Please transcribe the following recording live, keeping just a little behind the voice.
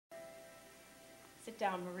Sit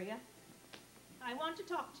down, Maria. I want to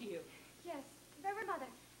talk to you. Yes, Reverend Mother,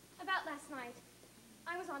 about last night.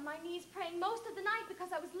 I was on my knees praying most of the night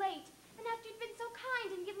because I was late. And after you'd been so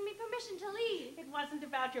kind and given me permission to leave. It wasn't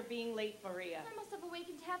about your being late, Maria. I must have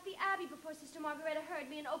awakened half the Abbey before Sister Margaretta heard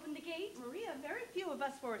me and opened the gate. Maria, very few of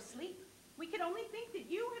us were asleep. We could only think that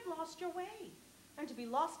you had lost your way. And to be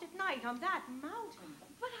lost at night on that mountain.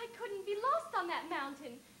 But I couldn't be lost on that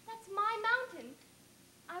mountain. That's my mountain.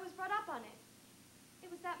 I was brought up on it. It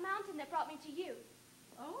was that mountain that brought me to you.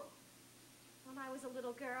 Oh? When I was a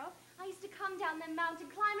little girl, I used to come down that mountain,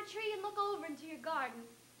 climb a tree, and look over into your garden.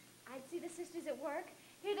 I'd see the sisters at work,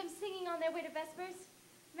 hear them singing on their way to Vespers.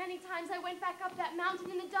 Many times I went back up that mountain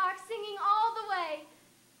in the dark, singing all the way.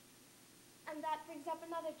 And that brings up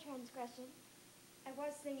another transgression. I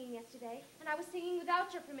was singing yesterday, and I was singing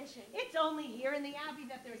without your permission. It's only here in the Abbey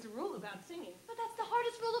that there's a rule about singing. But that's the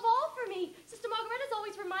hardest rule of all for me. Sister Margaretta's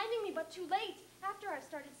always reminding me, but too late, after I've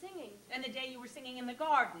started singing. And the day you were singing in the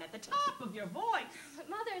garden at the top of your voice. But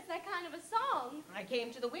Mother, it's that kind of a song. I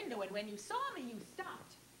came to the window, and when you saw me, you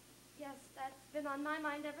stopped. Yes, that's been on my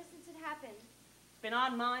mind ever since it happened. It's been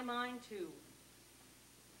on my mind, too.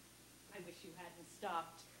 I wish you hadn't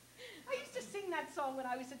stopped. I used to sing that song when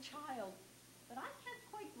I was a child, but I can't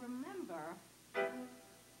quite remember.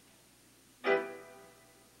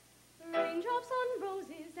 Raindrops on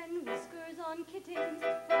roses and whiskers on kittens,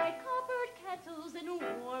 bright coppered kettles and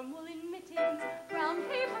warm woolen mittens, brown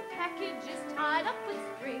paper packages tied up with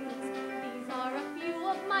strings. These are a few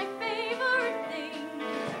of my favorite things.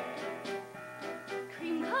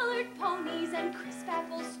 Cream-colored ponies and crisp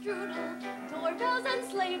apple strudel, doorbells and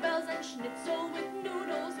sleigh bells and schnitzel with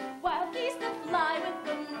noodles, wild geese that fly with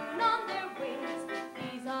the moon on their wings.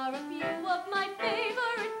 These are a few of my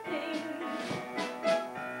favorite things.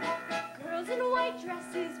 Girls in white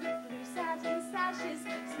dresses with blue satin sashes,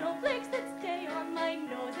 snowflakes that stay on my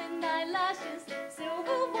nose and eyelashes,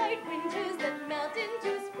 silver white winters that melt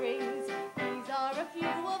into springs. These are a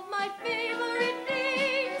few of my favorite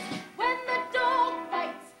things. When the dog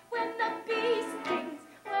bites, when the bee stings,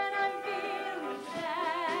 when I'm feeling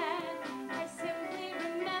sad, I simply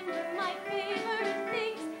remember my favorite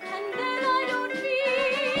things, and then I don't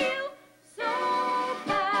feel so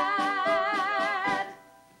bad.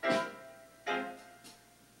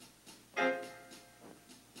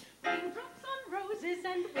 Raindrops on roses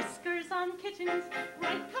and whiskers on kittens,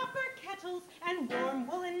 bright copper kettles and warm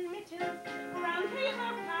woolen mittens, brown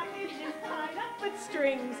paper packages tied up with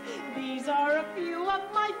strings. These are a few of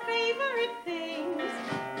my favorite things.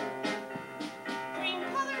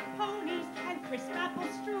 Cream-colored ponies and crisp apple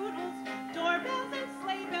strudels, doorbells and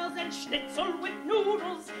sleigh bells and schnitzel with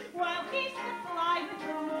noodles, wild geese that